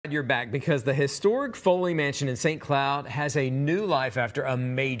you're back because the historic Foley Mansion in St. Cloud has a new life after a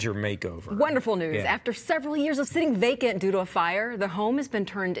major makeover. Wonderful news. Yeah. After several years of sitting vacant due to a fire, the home has been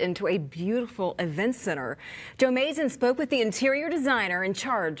turned into a beautiful event center. Joe Mason spoke with the interior designer in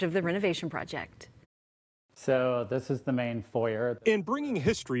charge of the renovation project. So this is the main foyer. In bringing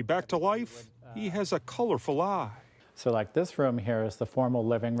history back to life, he has a colorful eye. So like this room here is the formal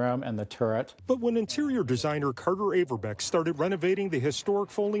living room and the turret. But when interior designer Carter Averbeck started renovating the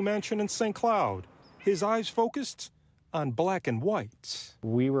historic Foley Mansion in St. Cloud, his eyes focused on black and white.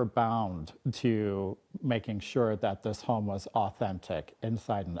 We were bound to making sure that this home was authentic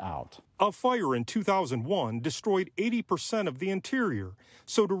inside and out. A fire in 2001 destroyed 80% of the interior.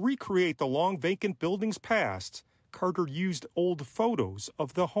 So to recreate the long vacant building's past, Carter used old photos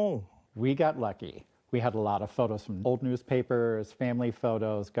of the home. We got lucky. We had a lot of photos from old newspapers, family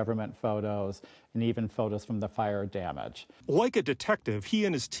photos, government photos, and even photos from the fire damage. Like a detective, he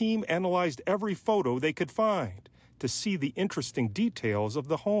and his team analyzed every photo they could find to see the interesting details of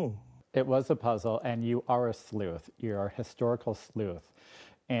the home. It was a puzzle, and you are a sleuth. You're a historical sleuth,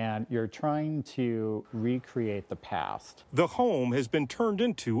 and you're trying to recreate the past. The home has been turned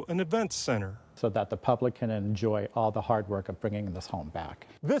into an event center, so that the public can enjoy all the hard work of bringing this home back.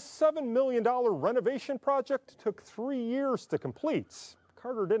 This $7 million renovation project took 3 years to complete.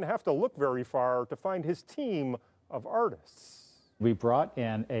 Carter didn't have to look very far to find his team of artists. We brought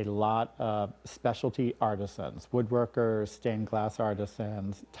in a lot of specialty artisans, woodworkers, stained glass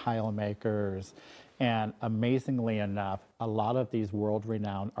artisans, tile makers, and amazingly enough, a lot of these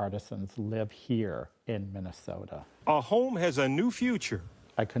world-renowned artisans live here in Minnesota. A home has a new future.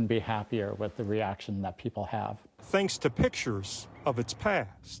 I couldn't be happier with the reaction that people have. Thanks to pictures of its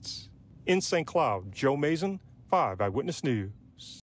pasts. In St. Cloud, Joe Mason, 5 Eyewitness News.